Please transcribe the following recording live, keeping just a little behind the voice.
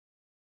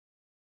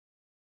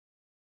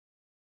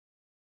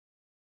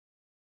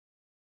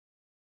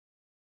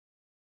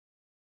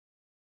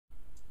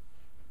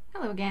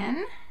Hello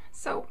again.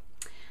 So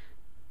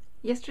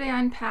yesterday I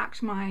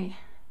unpacked my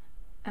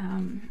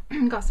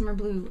Gossamer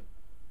Blue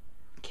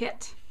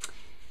kit,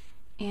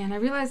 and I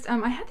realized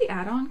I had the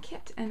add-on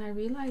kit, and I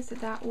realized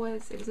that it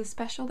was a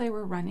special they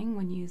were running.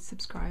 When you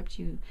subscribed,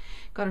 you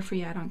got a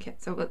free add-on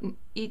kit. So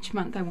each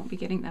month I won't be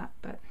getting that,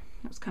 but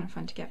it was kind of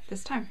fun to get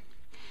this time.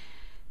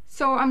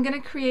 So I'm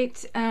going to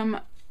create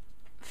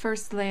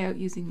first layout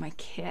using my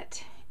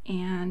kit,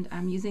 and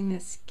I'm using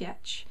this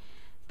sketch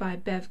by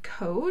Bev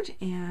Code,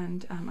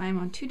 and I'm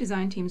on 2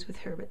 design teams with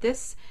her, but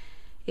this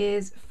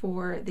is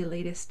for the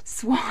latest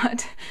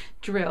SWAT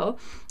drill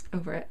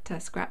over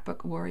at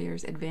Scrapbook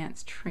Warriors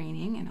Advanced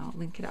Training, and I'll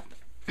link it up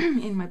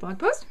in my blog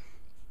post.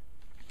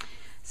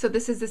 So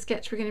this is the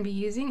sketch we're going to be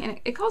using, and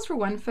it calls for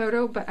 1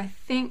 photo, but I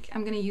think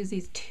I'm going to use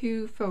these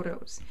 2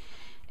 photos,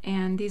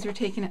 and these were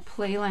taken at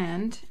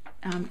Playland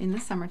in the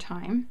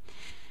summertime.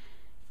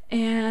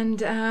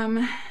 And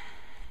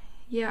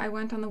yeah, I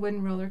went on the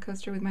wooden roller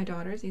coaster with my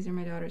daughters. These are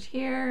my daughters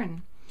here,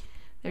 and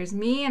there's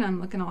me, and I'm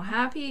looking all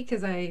happy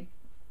because I'd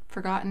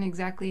forgotten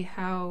exactly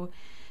how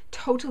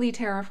totally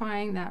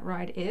terrifying that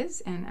ride is,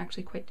 and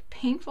actually quite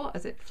painful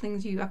as it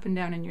flings you up and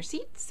down in your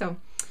seat. So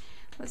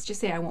let's just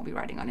say I won't be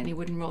riding on any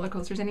wooden roller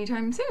coasters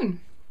anytime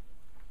soon.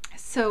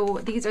 So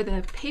these are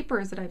the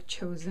papers that I've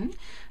chosen.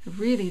 I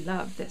really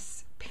love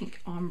this pink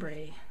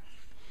ombre,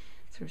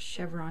 sort of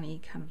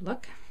chevron-y kind of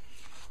look.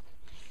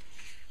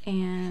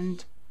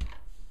 And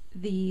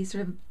the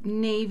sort of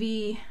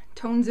navy,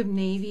 tones of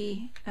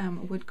navy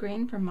wood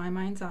grain from My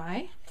Mind's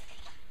Eye.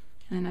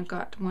 And then I've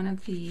got one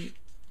of the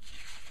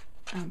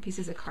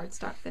pieces of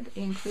cardstock that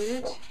they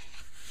included.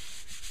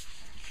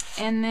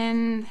 And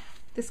then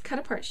this cut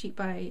apart sheet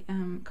by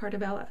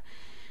Cardabella.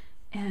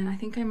 And I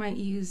think I might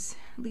use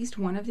at least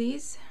one of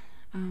these.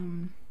 I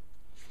don't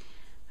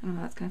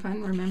know, that's kind of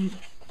fun.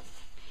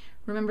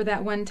 Remember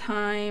that one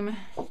time,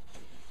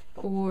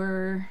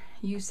 or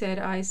You Said,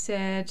 I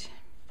Said,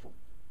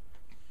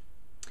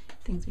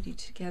 Things We Do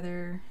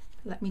Together,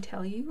 Let Me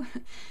Tell You.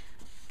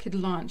 Could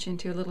launch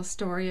into a little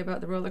story about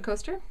the roller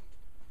coaster.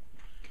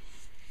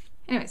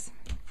 Anyways,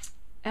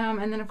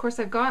 and then of course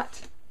I've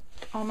got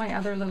all my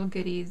other little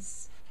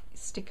goodies,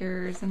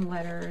 stickers and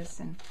letters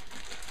and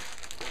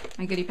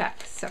my goodie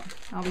pack. So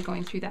I'll be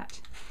going through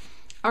that.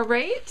 All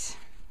right,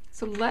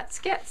 so let's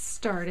get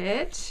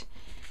started.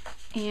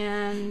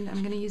 And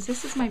I'm going to use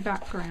this as my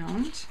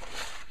background.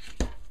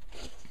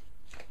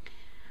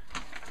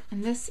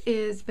 And this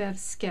is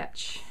Bev's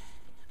sketch.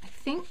 I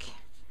think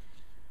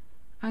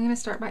I'm going to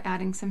start by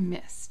adding some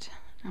mist.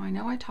 Now I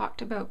know I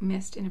talked about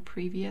mist in a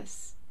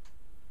previous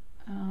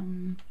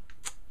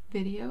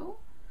video,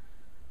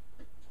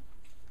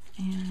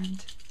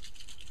 and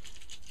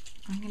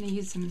I'm going to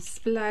use some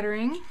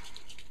splattering.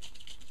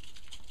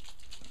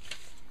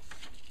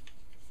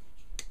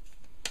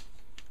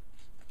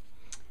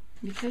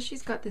 Because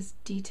she's got this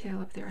detail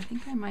up there, I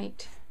think I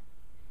might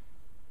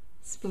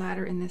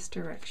splatter in this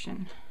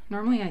direction.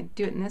 Normally I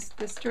do it in this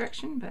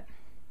direction, but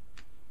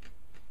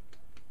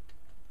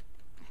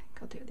I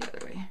think I'll do it the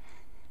other way.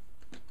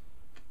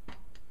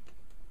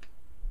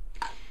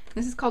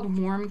 This is called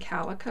Warm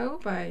Calico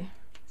by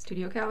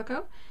Studio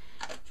Calico,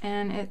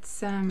 and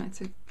it's a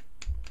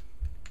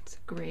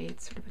gray.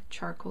 It's sort of a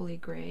charcoaly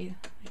gray,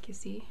 like you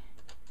see.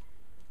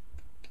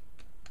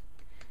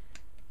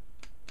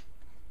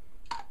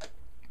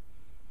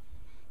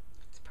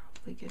 It's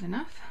probably good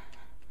enough.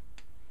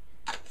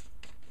 So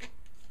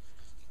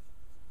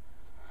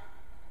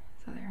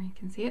there you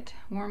can see it,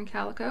 Warm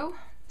Calico,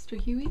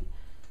 Mr. Huey.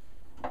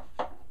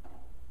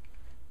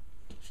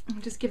 I'll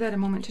just give that a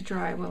moment to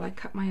dry while I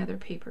cut my other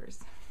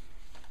papers.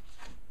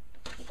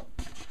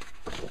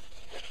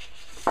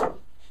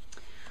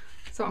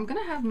 So I'm going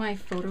to have my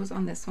photos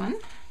on this one.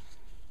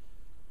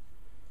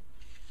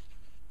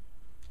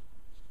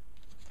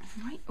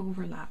 I might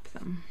overlap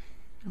them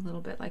a little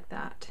bit like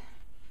that.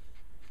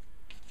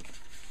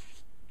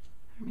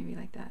 Or maybe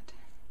like that.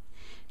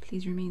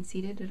 Please remain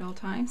seated at all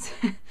times.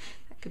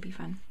 That could be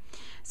fun.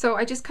 So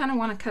I just kind of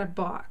want to cut a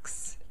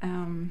box,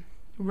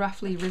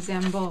 roughly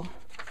resemble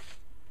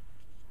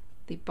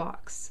the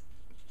box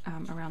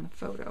around the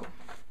photo.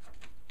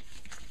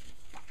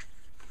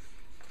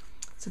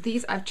 So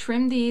these, I've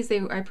trimmed these.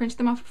 I printed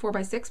them off at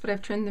 4x6, but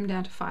I've trimmed them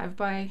down to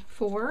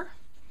 5x4.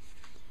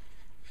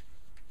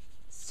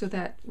 So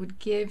that would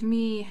give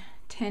me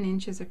 10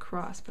 inches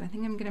across, but I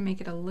think I'm going to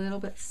make it a little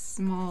bit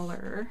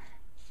smaller.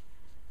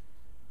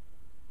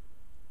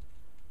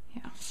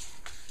 Yeah.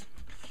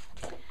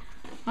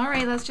 All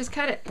right, let's just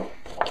cut it.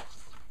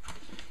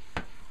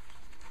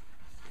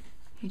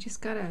 You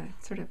just gotta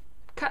sort of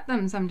cut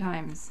them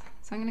sometimes.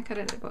 So I'm going to cut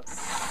it at about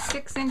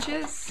 6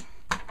 inches.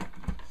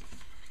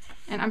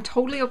 And I'm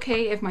totally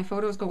okay if my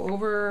photos go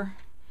over,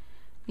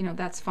 you know,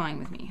 that's fine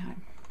with me.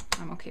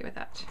 I'm okay with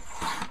that.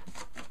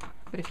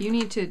 But if you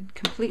need to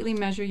completely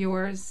measure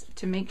yours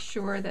to make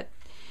sure that,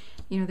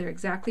 you know, they're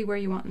exactly where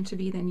you want them to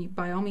be, then you,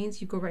 by all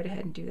means, you go right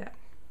ahead and do that.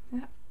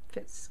 That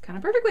fits kind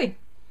of perfectly.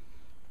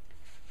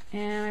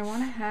 And I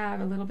want to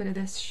have a little bit of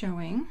this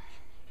showing.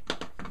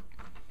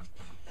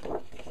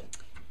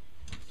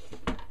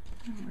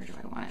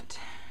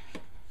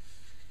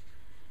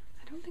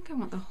 I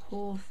want the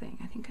whole thing.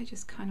 I think I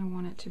just kind of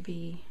want it to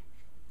be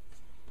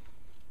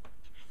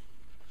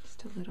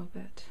just a little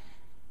bit.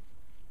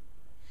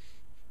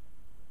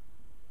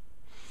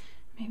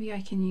 Maybe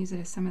I can use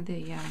it as some of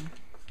the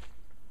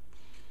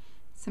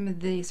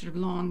sort of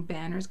long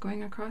banners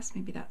going across.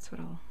 Maybe that's what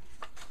I'll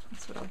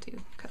do.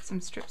 Cut some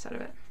strips out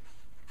of it.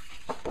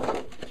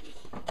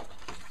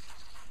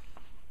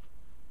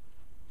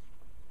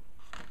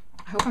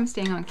 I hope I'm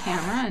staying on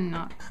camera and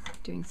not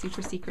doing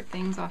super secret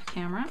things off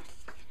camera.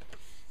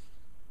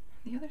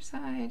 The other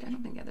side, I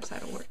don't think the other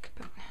side will work,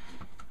 but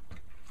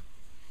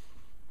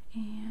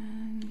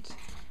and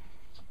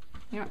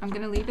you know, I'm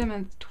going to leave them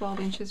at 12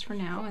 inches for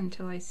now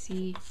until I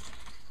see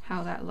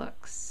how that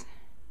looks.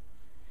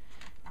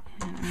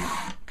 And I'm going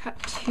to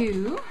cut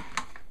 2.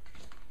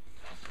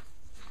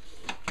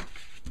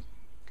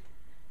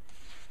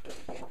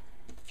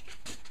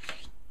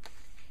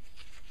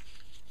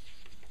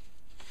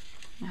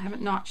 I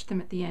haven't notched them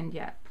at the end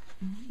yet.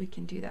 We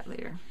can do that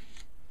later.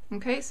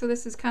 Okay, so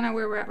this is kind of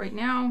where we're at right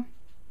now.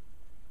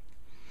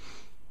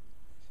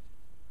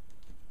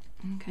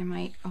 Okay, I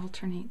might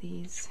alternate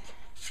these.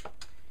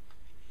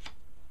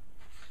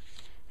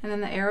 And then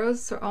the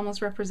arrows so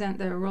almost represent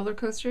the roller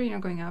coaster, you know,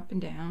 going up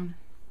and down.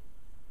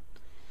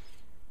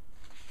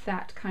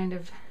 That kind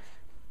of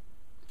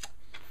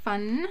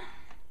fun.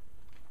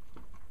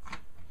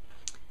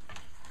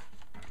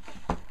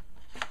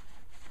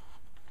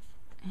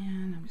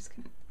 And I'm just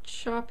going to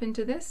chop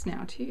into this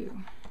now too.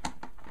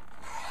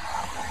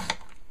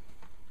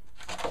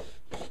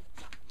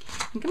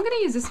 I think I'm going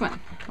to use this one,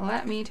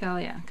 let me tell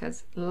you,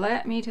 because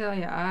let me tell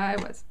you, I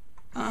was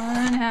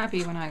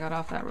unhappy when I got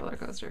off that roller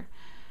coaster.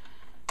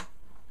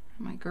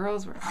 My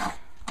girls were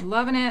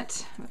loving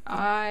it, but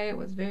I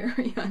was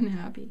very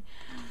unhappy.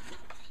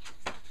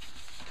 I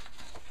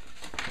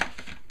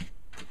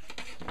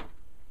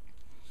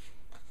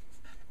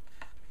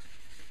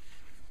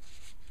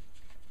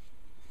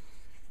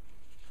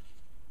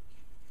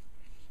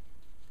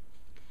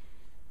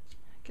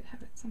could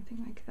have it something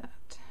like that.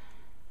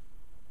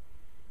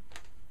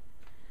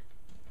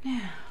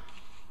 Now,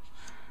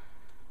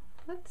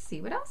 let's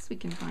see what else we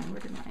can find. Where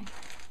did my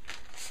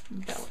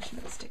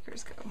embellishment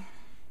stickers go?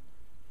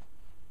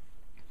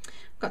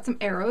 Got some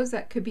arrows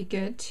that could be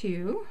good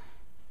too.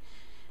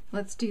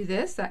 Let's do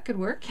this, that could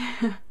work.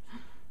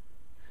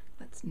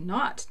 Let's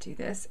not do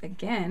this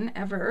again,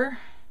 ever.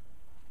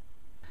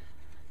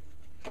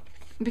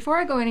 Before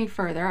I go any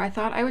further, I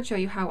thought I would show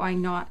you how I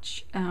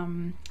notch,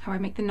 how I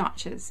make the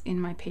notches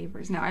in my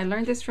papers. Now, I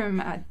learned this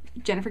from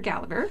Jennifer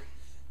Gallagher.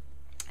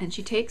 And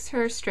she takes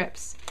her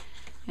strips,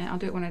 and I'll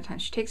do it one at a time.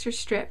 She takes her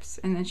strips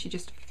and then she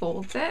just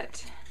folds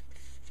it,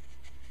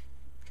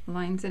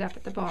 lines it up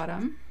at the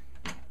bottom.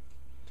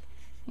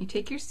 You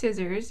take your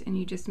scissors and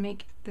you just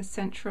make the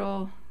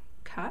central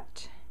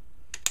cut.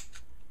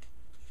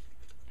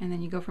 And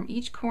then you go from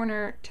each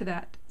corner to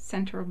that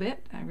central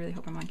bit. I really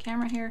hope I'm on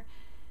camera here.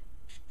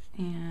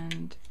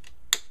 And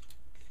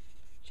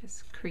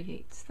just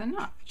creates the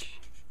notch.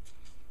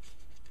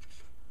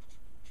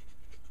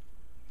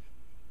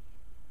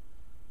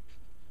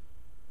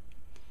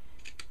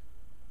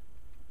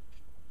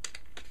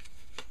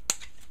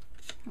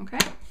 Okay,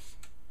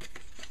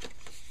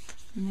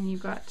 and then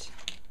you've got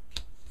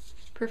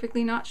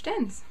perfectly notched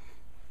ends.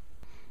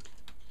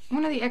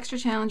 One of the extra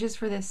challenges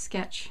for this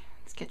sketch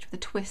with a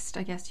twist,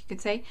 I guess you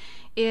could say,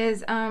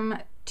 is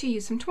to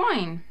use some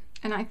twine.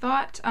 And I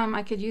thought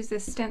I could use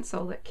this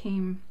stencil that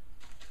came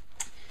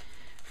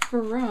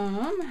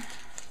from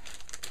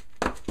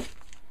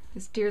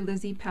this Dear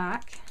Lizzie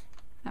pack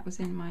that was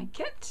in my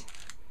kit.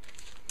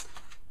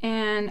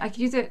 And I could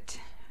use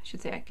it, I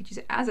should say I could use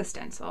it as a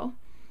stencil.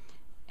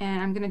 And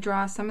I'm going to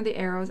draw some of the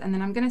arrows, and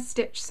then I'm going to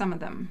stitch some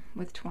of them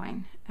with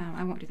twine.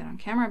 I won't do that on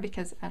camera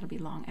because that'll be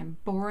long and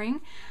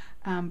boring,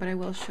 but I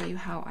will show you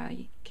how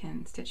I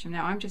can stitch them.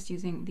 Now I'm just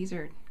using, these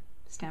are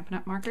Stampin'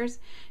 Up! Markers.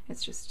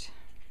 It's just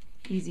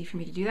easy for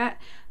me to do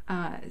that.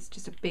 It's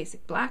just a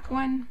basic black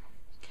one.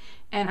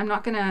 And I'm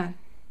not going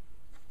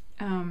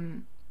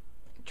to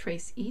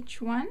trace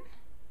each one.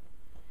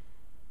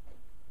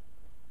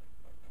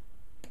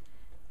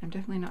 I'm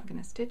definitely not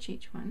going to stitch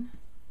each one.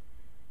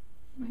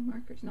 My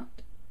marker's not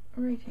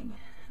writing.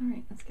 All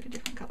right, let's get a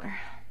different color.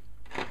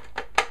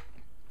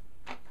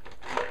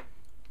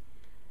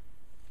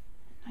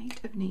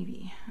 Night of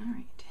Navy. All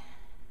right.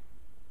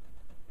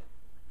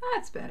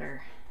 That's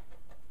better.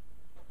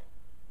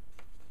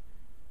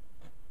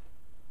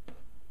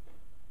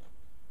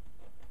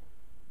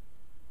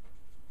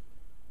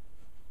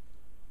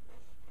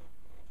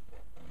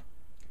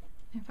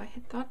 If I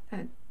had thought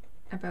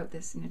about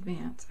this in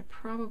advance, I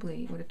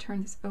probably would have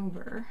turned this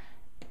over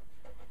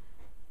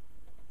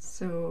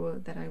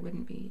so that I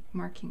wouldn't be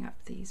marking up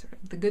the sort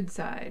of the good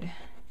side.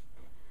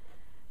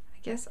 I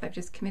guess I've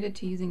just committed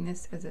to using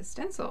this as a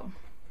stencil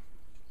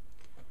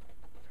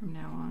from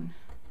now on.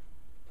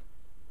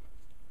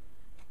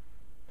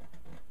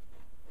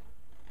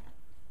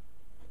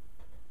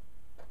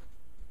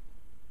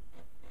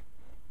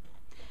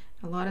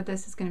 A lot of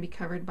this is going to be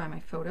covered by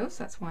my photos,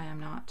 so that's why I'm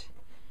not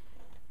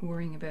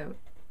worrying about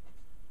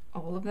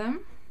all of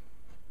them.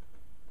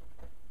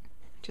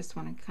 Just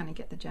want to kind of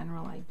get the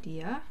general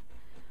idea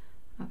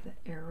of the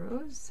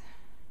arrows.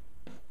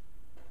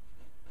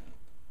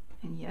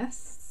 And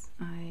yes,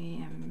 I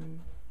am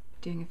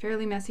doing a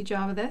fairly messy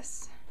job of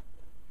this.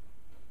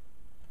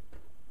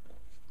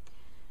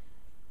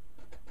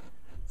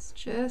 It's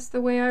just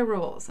the way I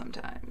roll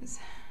sometimes.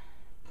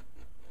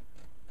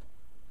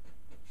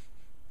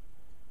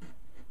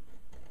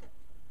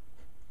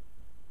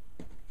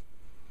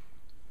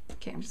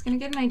 Okay, I'm just going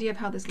to get an idea of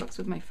how this looks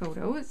with my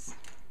photos.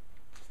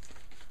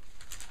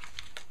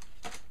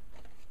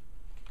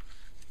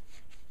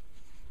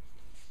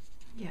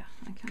 Yeah,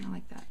 I kind of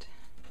like that.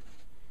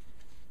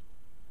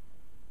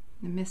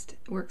 The mist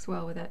works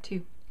well with that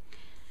too.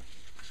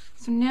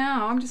 So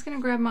now I'm just going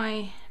to grab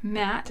my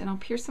mat and I'll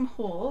pierce some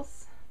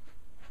holes.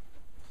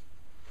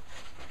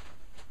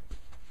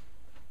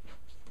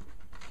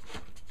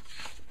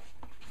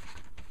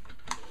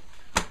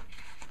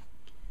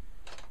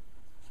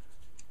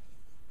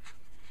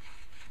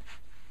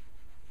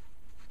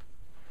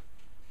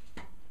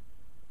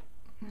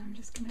 And I'm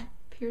just going to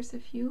pierce a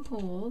few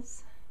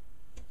holes.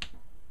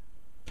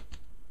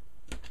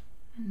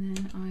 And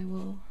then I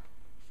will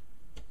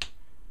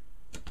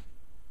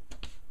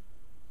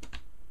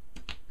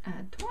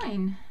add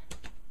twine.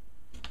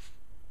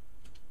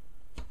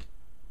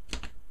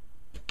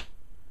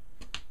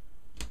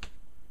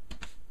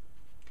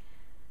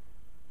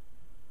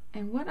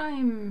 And what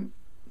I'm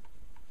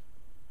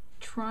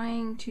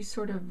trying to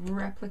sort of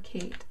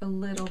replicate a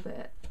little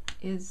bit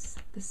is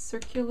the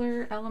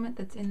circular element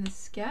that's in the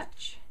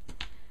sketch.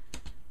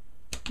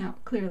 Now,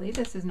 clearly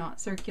this is not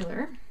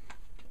circular,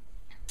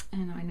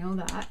 and I know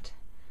that,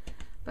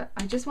 but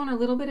I just want a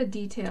little bit of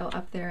detail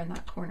up there in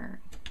that corner.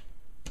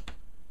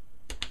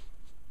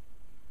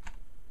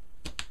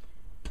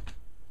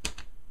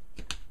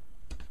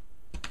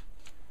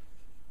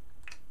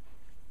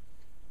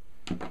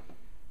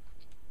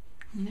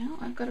 Now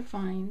I've got to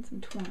find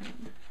some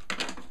twine.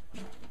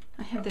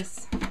 I have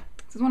this.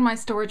 This is one of my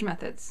storage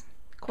methods.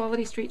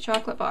 Quality Street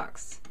chocolate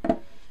box.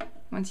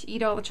 Once you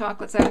eat all the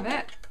chocolates out of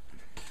it,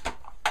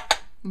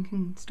 you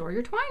can store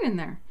your twine in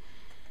there.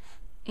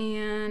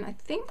 And I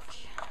think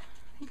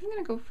I'm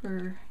gonna go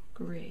for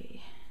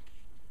gray.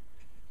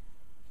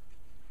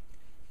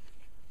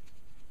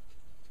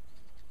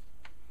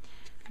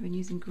 I've been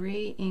using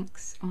gray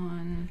inks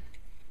on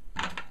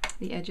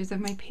the edges of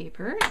my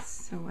papers,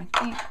 so I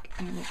think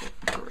I'm gonna go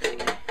for gray.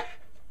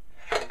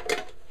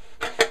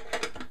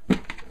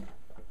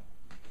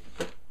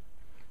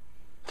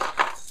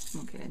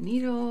 We'll get a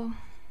needle.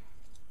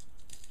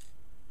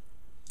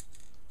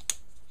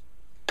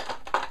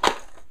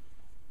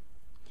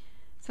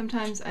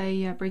 Sometimes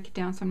I break it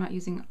down so I'm not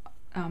using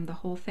the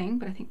whole thing,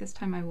 but I think this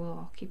time I will.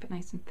 I'll keep it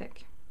nice and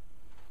thick.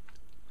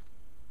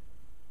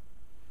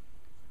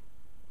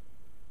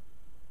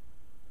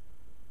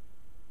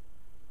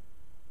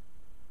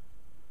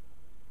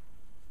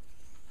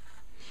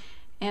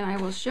 And I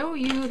will show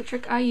you the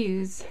trick I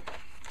use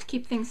to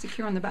keep things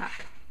secure on the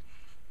back.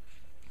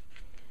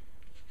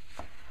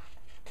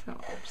 So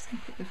I'm just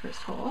going to put the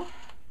first hole.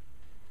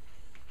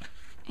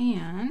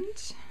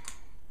 And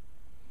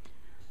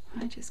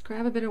I just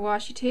grab a bit of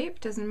washi tape,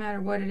 doesn't matter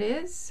what it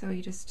is, so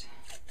you're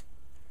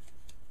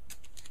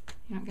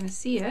not going to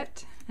see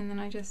it, and then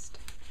I just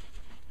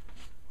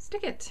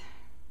stick it.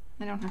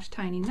 I don't have to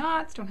tie any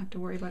knots, don't have to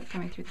worry about it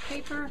coming through the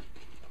paper.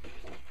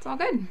 It's all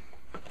good.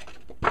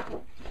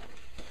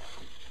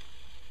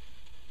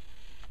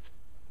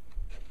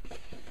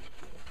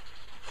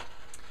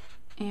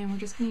 And we're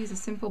just going to use a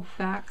simple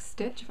back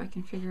stitch if I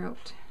can figure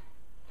out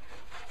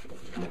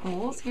the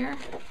holes here.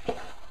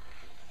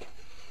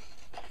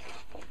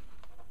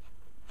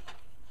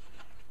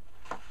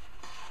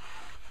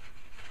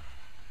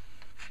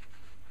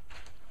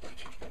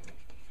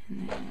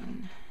 And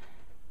then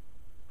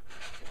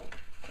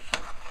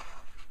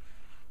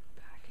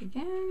back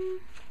again.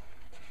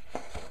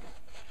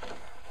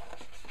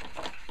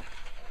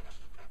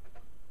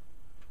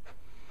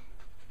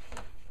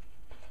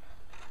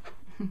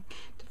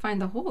 To find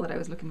the hole that I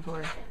was looking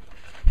for.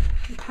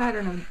 The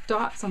pattern of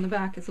dots on the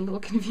back is a little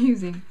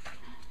confusing.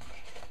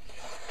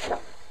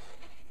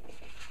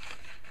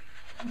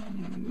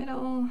 And in the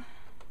middle.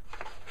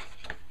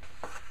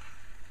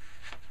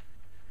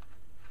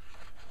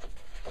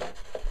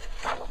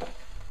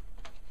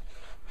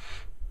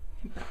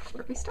 And back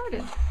where we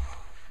started.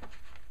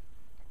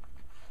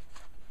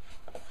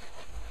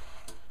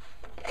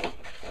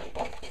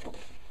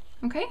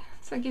 Okay,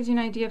 so that gives you an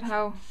idea of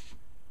how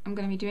I'm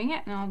going to be doing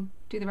it, and I'll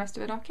do the rest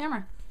of it off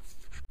camera.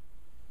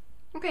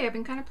 Okay, I've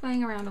been kind of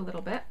playing around a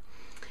little bit,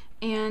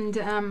 and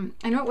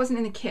I know it wasn't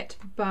in the kit,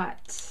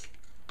 but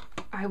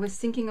I was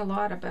thinking a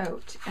lot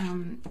about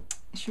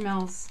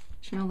Chamel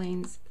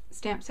Lane's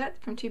stamp set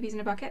from Two Peas in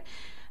a Bucket.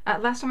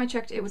 Last time I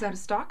checked, it was out of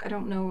stock. I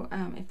don't know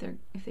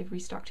if they've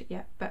restocked it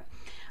yet, but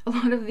a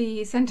lot of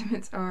the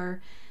sentiments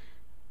are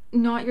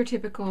not your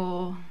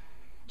typical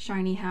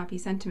shiny, happy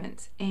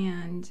sentiments,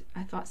 and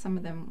I thought some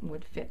of them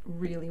would fit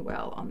really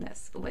well on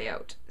this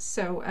layout.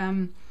 So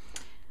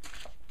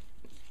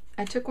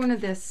I took one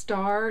of the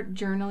star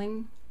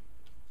journaling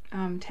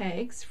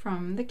tags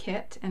from the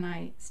kit and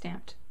I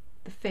stamped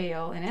the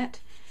fail in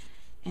it,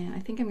 and I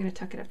think I'm going to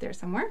tuck it up there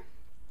somewhere.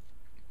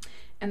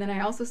 And then I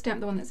also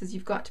stamped the one that says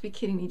 "You've got to be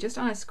kidding me" just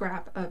on a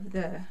scrap of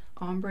the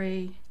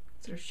ombre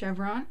sort of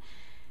chevron.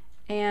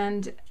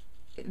 And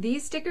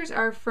these stickers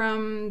are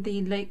from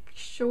the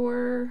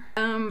Lakeshore,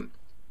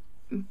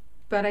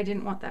 but I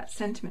didn't want that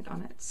sentiment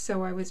on it,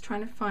 so I was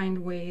trying to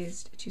find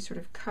ways to sort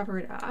of cover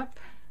it up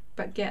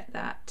but get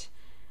that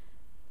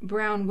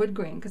brown wood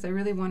grain, because I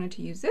really wanted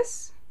to use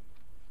this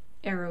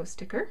arrow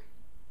sticker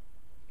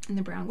in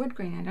the brown wood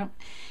grain.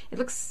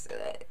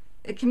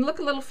 It can look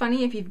a little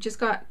funny if you've just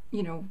got,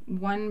 you know,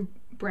 one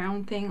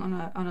brown thing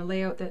on a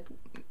layout that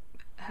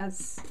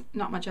has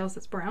not much else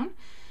that's brown.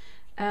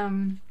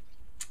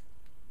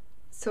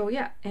 So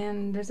yeah,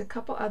 and there's a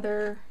couple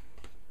other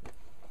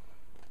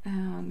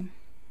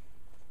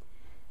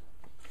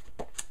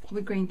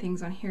wood grain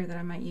things on here that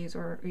I might use,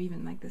 or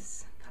even like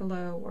this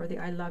hello or the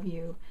I love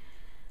you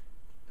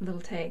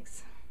little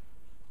tags.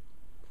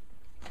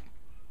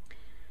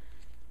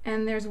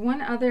 And there's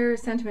one other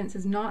sentiment, it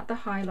says "not the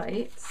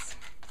highlights,"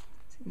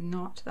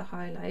 not the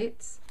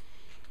highlights,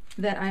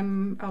 that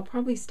I'll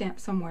probably stamp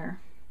somewhere,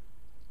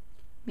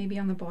 maybe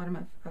on the bottom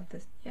of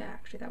this. Yeah,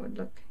 actually that would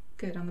look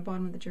good on the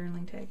bottom of the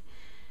journaling tag,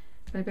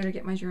 but I better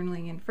get my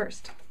journaling in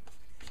first.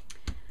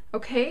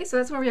 Okay, so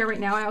that's where we are right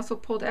now. I also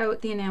pulled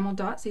out the enamel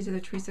dots. These are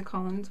the Teresa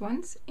Collins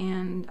ones,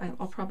 and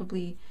I'll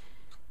probably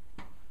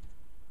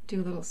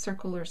do a little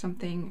circle or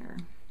something, or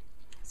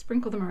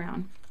sprinkle them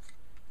around.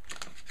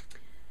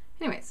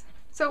 Anyways,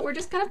 so we're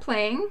just kind of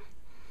playing,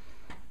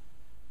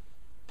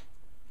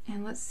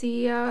 and let's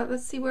see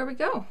where we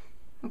go.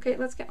 Okay,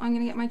 I'm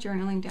gonna get my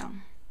journaling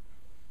down.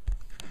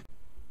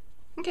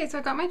 Okay, so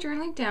I got my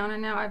journaling down,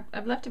 and now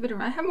I've left a bit of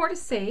room. I have more to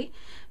say,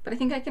 but I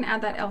think I can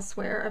add that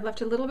elsewhere. I've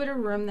left a little bit of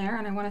room there,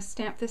 and I want to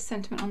stamp this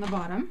sentiment on the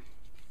bottom.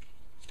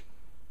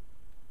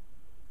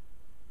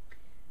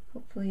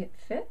 Hopefully it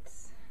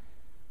fits.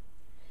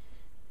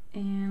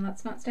 And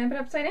let's not stamp it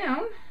upside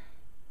down.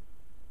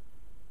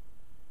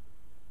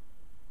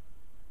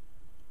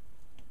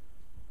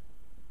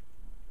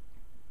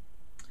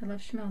 I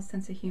love Chamel's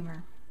sense of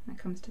humor when it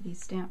comes to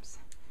these stamps.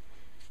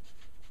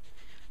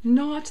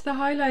 Not the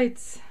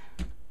highlights.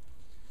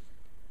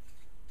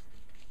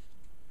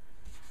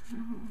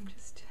 Oh,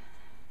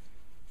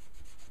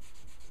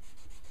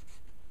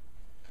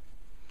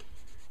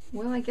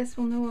 well, I guess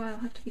we'll know I'll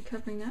have to be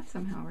covering that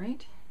somehow,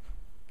 right?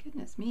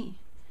 Goodness me.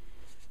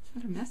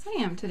 What a mess I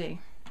am today.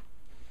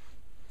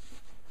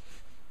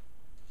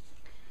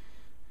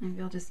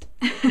 Maybe I'll just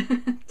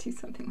do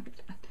something like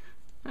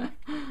that.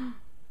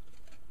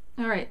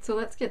 All right, so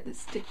let's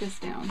stick this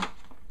down.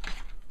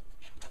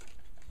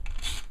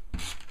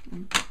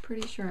 I'm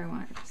pretty sure I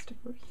want it just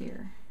about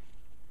here.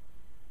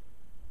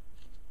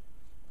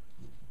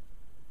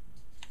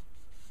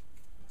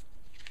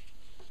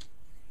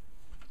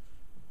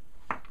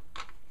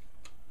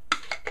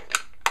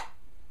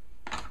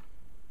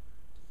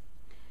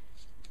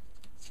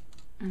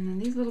 And then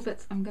these little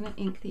bits, I'm going to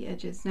ink the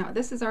edges. Now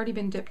this has already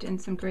been dipped in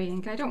some gray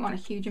ink. I don't want a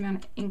huge amount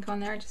of ink on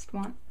there, I just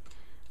want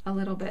a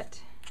little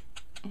bit.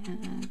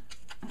 And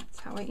that's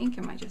how I ink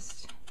them. I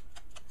just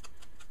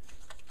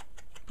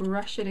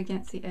brush it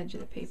against the edge of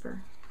the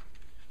paper.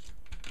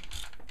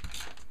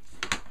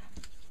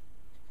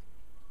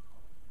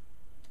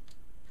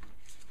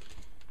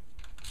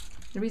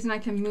 The reason I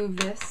can move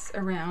this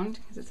around,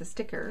 because it's a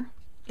sticker,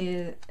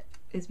 is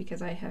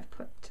because I have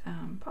put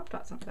pop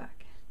dots on the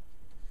back.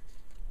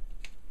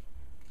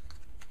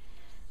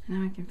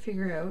 Now I can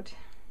figure out,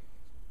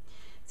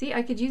 see,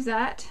 I could use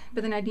that,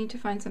 but then I'd need to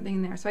find something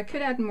in there. So I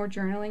could add more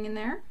journaling in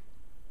there.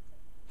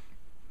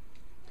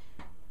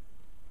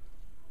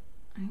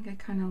 I think I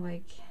kind of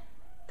like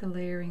the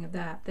layering of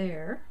that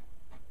there.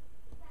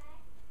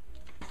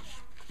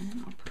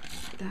 And I'll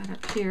put that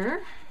up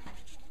here.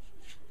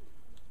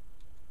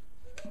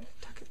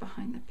 Tuck it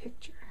behind the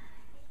picture.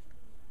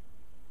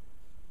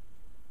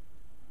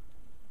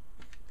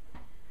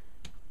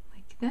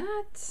 Like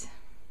that.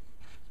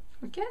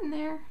 We're getting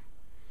there.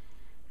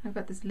 I've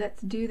got this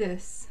 "let's do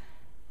this."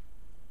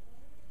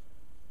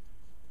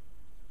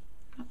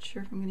 Not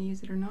sure if I'm going to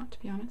use it or not, to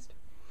be honest.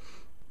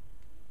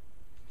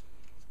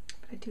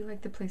 But I do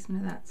like the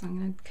placement of that, so I'm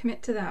going to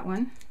commit to that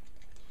one.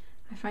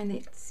 I find that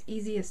it's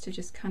easiest to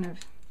just kind of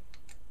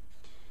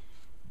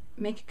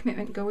make a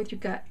commitment, go with your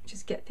gut,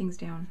 just get things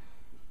down.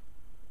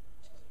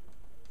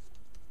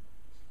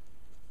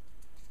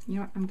 You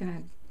know what, I'm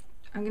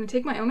gonna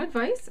take my own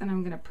advice and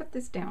I'm gonna put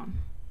this down.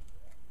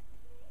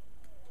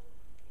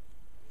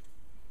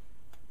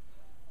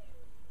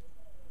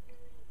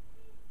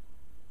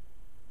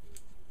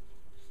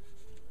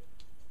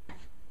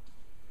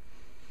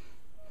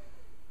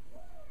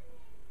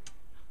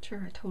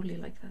 Sure, I totally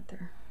like that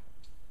there.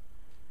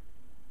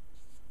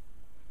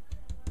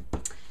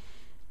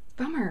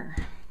 Bummer.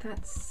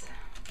 That's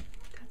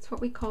what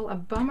we call a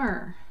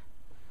bummer.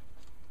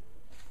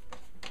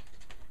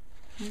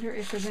 I wonder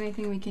if there's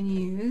anything we can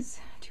use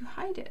to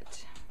hide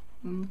it.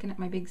 I'm looking at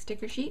my big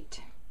sticker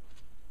sheet.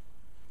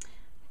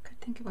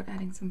 think about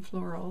adding some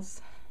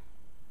florals.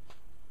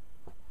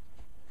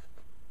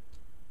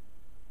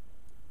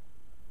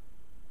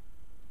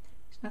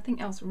 There's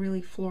nothing else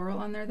really floral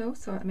on there though,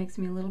 so it makes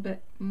me a little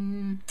bit,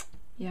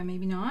 yeah,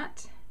 maybe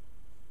not.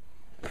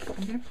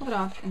 I'm going to pull it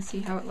off and see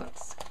how it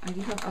looks. I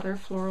do have other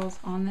florals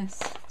on this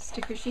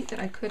sticker sheet that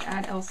I could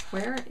add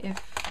elsewhere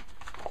if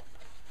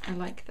I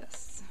like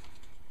this.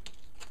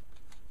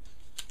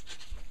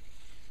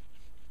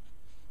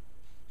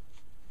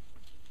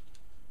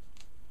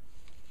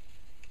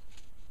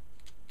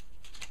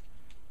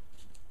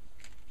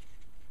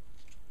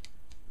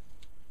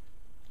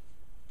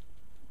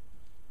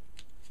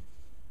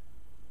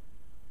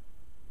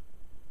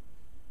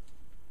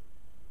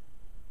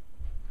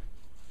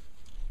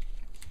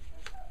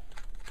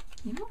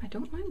 You know, I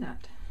don't mind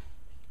that.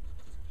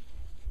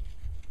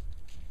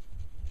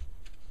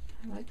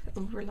 I like the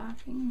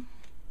overlapping.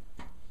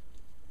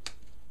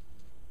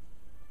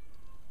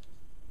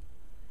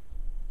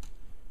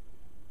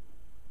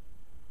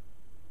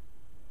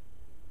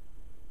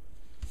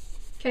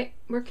 Okay,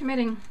 we're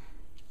committing.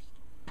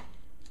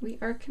 We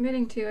are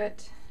committing to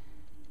it.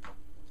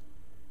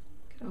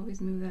 Could always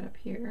move that up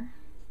here.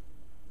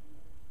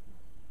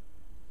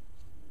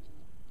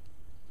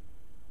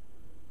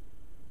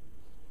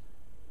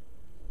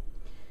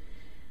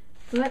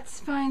 Let's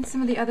find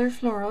some of the other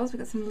florals. We've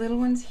got some little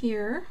ones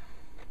here.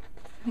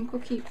 I think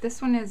we'll keep,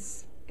 this one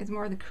is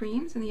more of the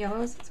creams and the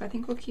yellows, so I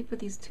think we'll keep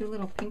with these two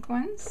little pink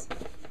ones.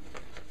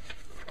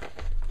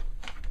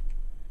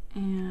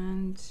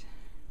 And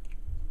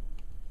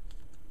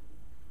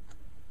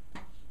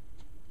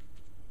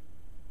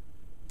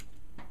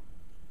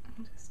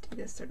I'll just do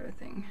this sort of a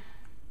thing.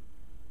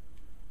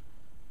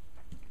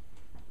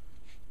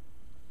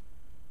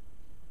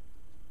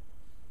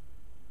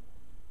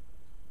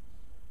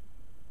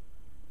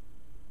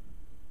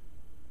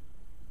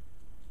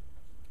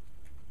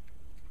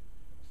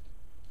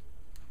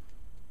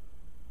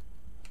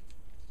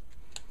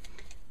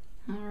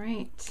 All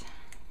right.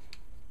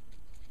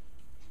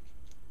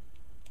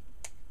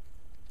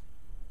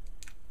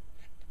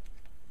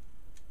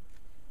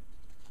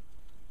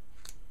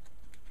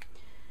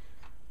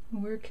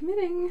 We're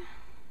committing.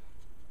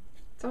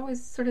 It's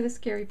always sort of the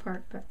scary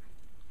part, but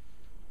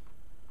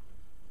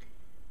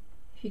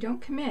if you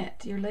don't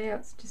commit, your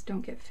layouts just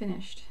don't get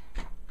finished.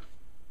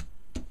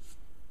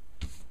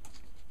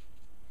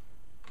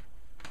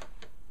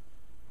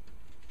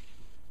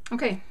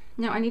 Okay,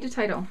 now I need a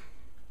title.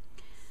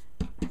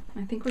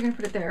 I think we're going to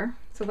put it there.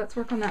 So let's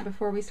work on that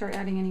before we start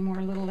adding any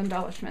more little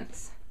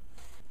embellishments.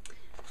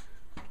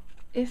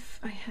 If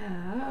I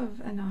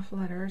have enough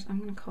letters, I'm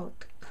going to call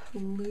it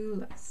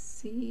Clueless.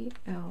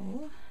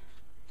 C-L-U-E-L-E-S-S.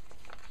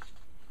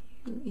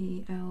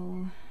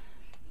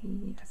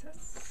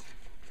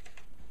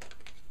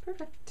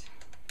 Perfect.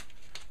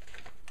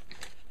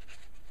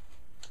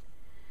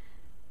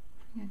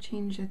 I'm going to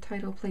change the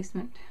title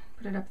placement.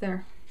 Put it up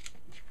there.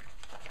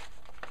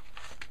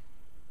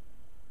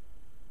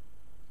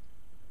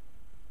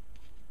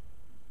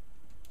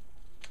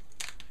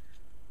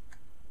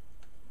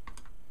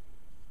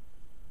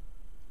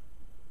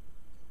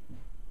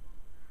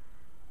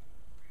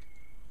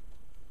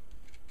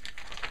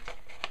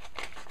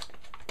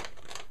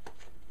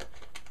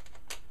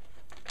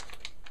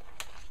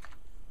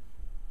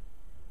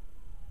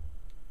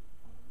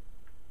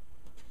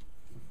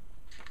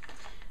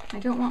 I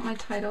don't want my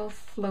title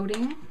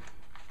floating,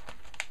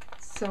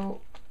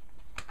 so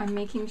I'm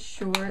making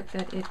sure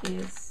that it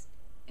is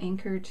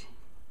anchored,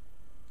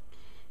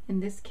 in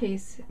this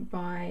case,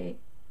 by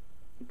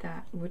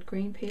that wood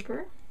grain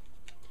paper.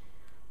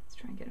 Let's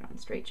try and get it on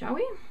straight, shall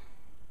we?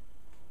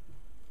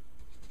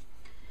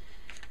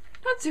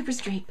 Not super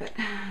straight, but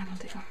that'll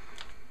do.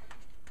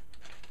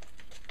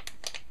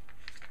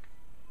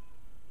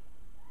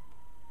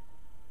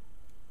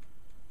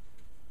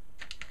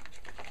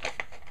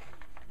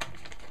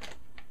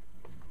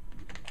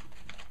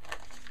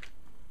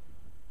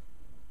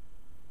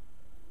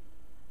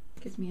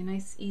 Gives me a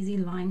nice easy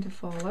line to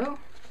follow.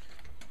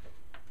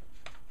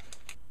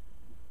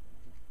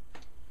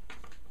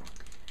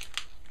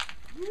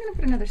 I'm going to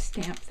put another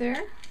stamp there.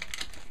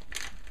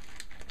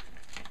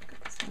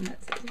 Got this one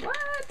that says what?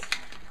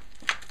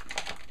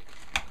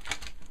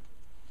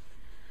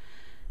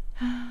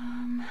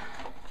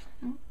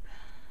 Nope.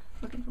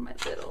 Looking for my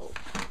little.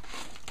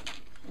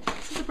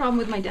 This is the problem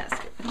with my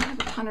desk. I don't have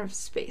a ton of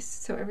space,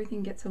 so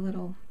everything gets a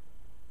little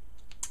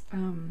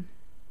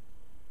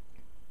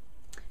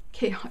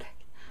chaotic.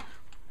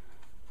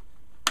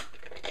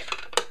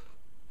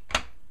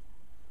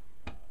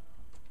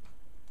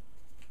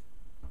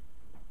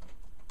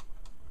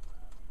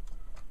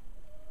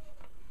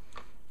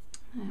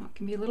 Now, it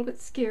can be a little bit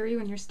scary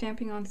when you're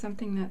stamping on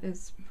something that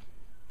is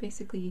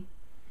basically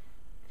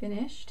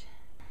finished.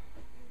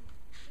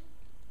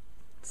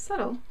 It's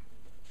subtle.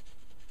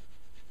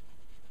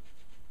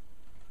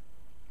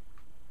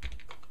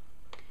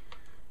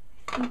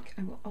 I think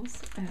I will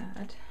also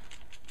add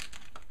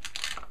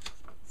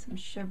some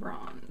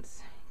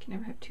chevrons. You can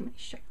never have too many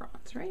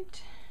chevrons,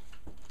 right?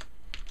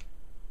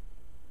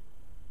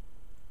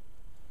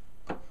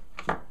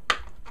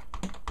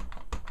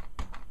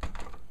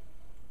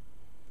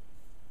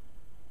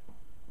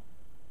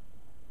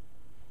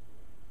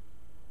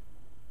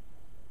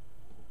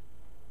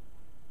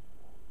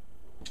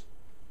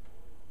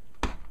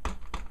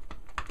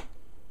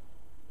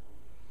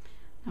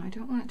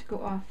 don't want it to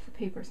go off the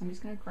paper, so I'm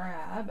just going to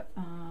grab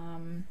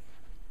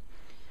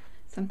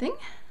something.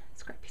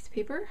 Scrap piece of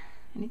paper.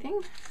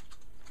 Anything?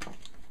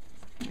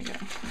 There we go.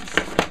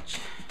 Sketch.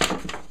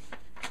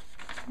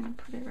 I'm going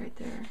to put it right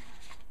there.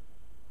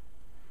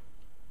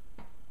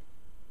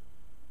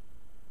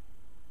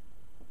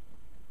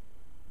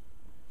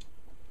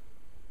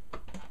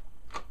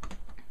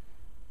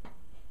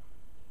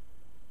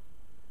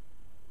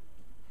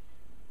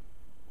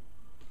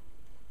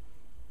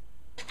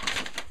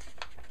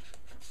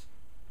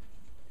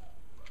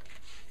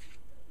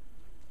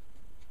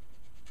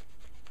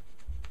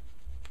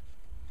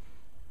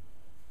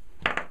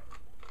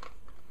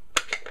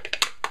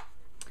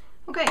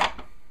 Okay.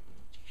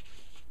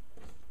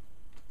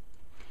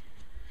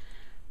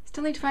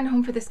 Still need to find a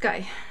home for this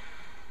guy.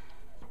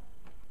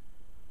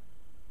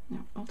 No,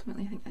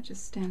 ultimately I think that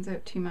just stands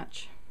out too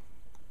much.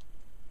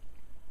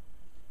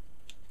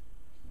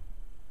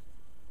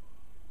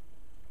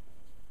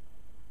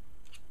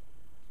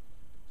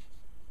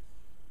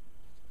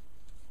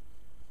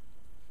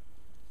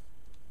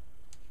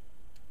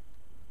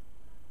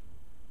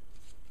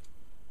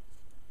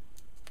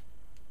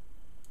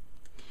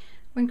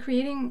 When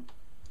creating,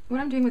 what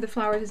I'm doing with the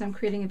flowers is I'm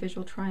creating a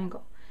visual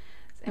triangle.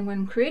 And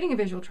when creating a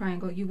visual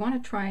triangle, you want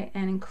to try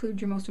and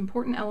include your most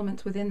important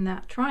elements within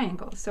that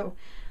triangle. So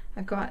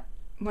I've got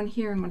one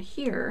here and one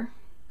here.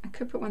 I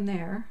could put one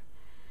there.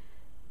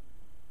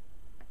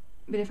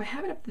 But if I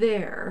have it up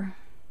there,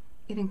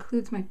 it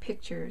includes my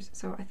pictures.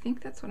 So I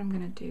think that's what I'm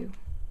going to do.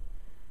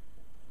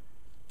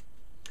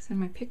 So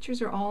my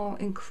pictures are all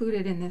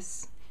included in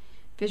this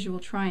visual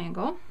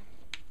triangle.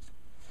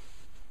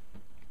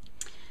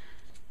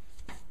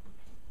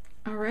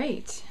 All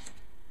right,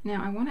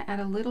 now I want to add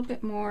a little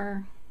bit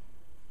more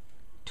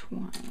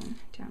twine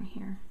down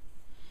here.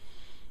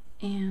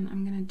 And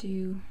I'm going to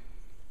do,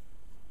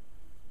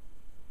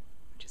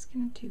 just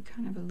going to do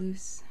kind of a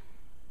loose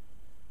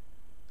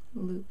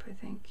loop, I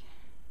think.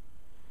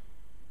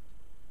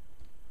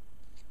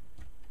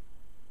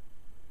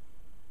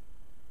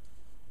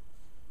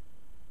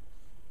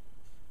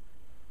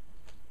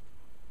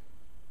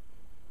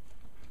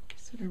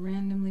 Just sort of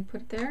randomly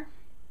put it there.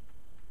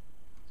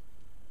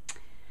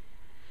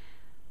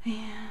 And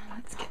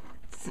let's get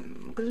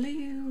some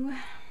glue.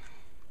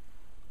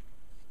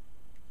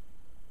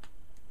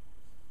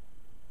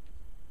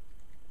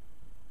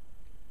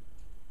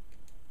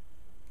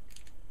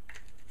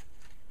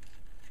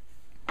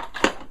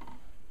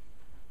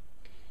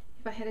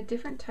 If I had a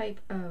different type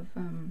of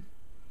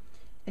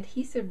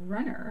adhesive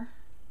runner,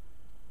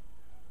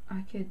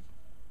 I could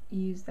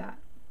use that,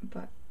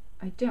 but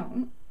I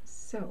don't,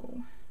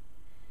 so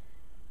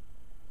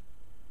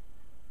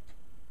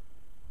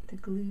the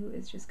glue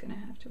is just going to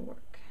have to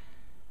work.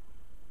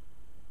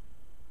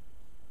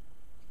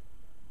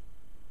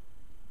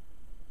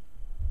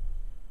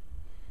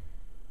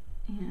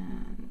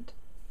 And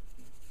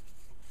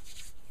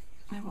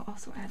I will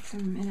also add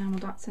some enamel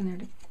dots in there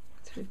to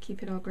sort of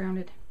keep it all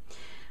grounded.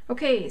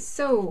 Okay,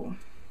 so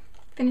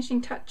finishing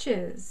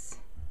touches.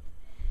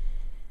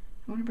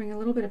 I want to bring a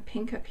little bit of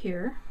pink up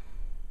here.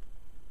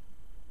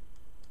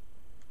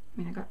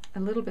 I mean, I got a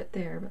little bit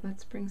there, but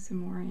let's bring some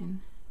more in.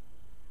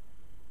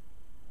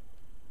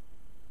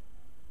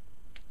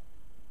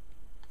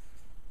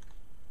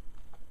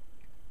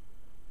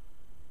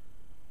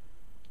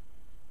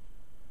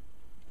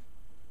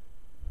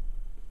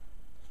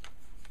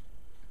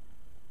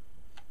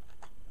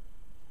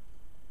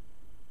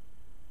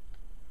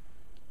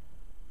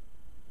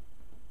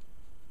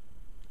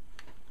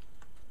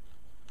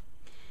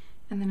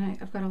 And then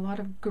I've got a lot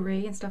of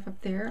gray and stuff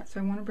up there, so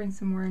I want to bring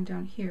some more in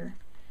down here.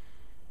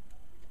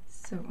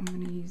 So I'm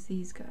going to use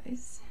these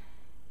guys.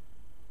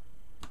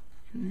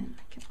 And then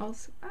I can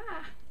also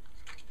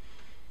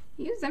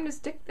use them to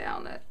stick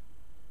down that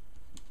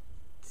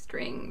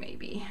string,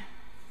 maybe.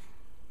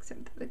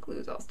 Except that the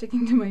glue's all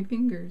sticking to my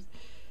fingers.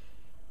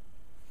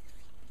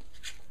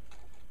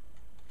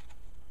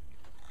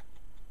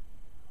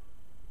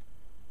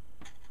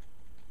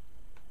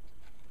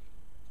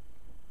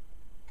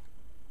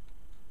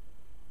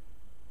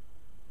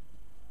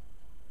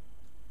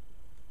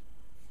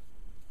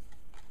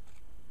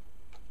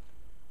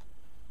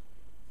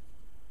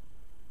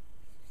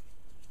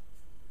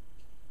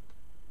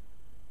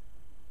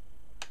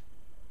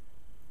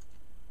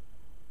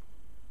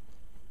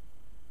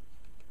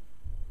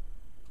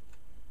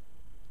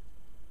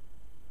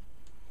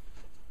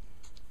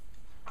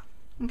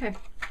 Okay.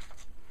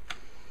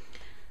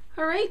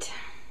 All right.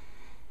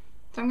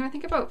 So I'm going to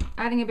think about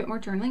adding a bit more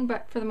journaling,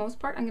 but for the most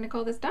part, I'm going to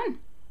call this done.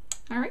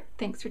 All right.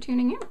 Thanks for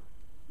tuning in.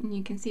 And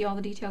you can see all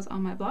the details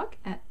on my blog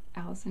at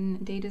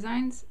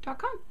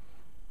AllisonDayDesigns.com.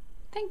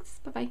 Thanks.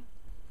 Bye-bye.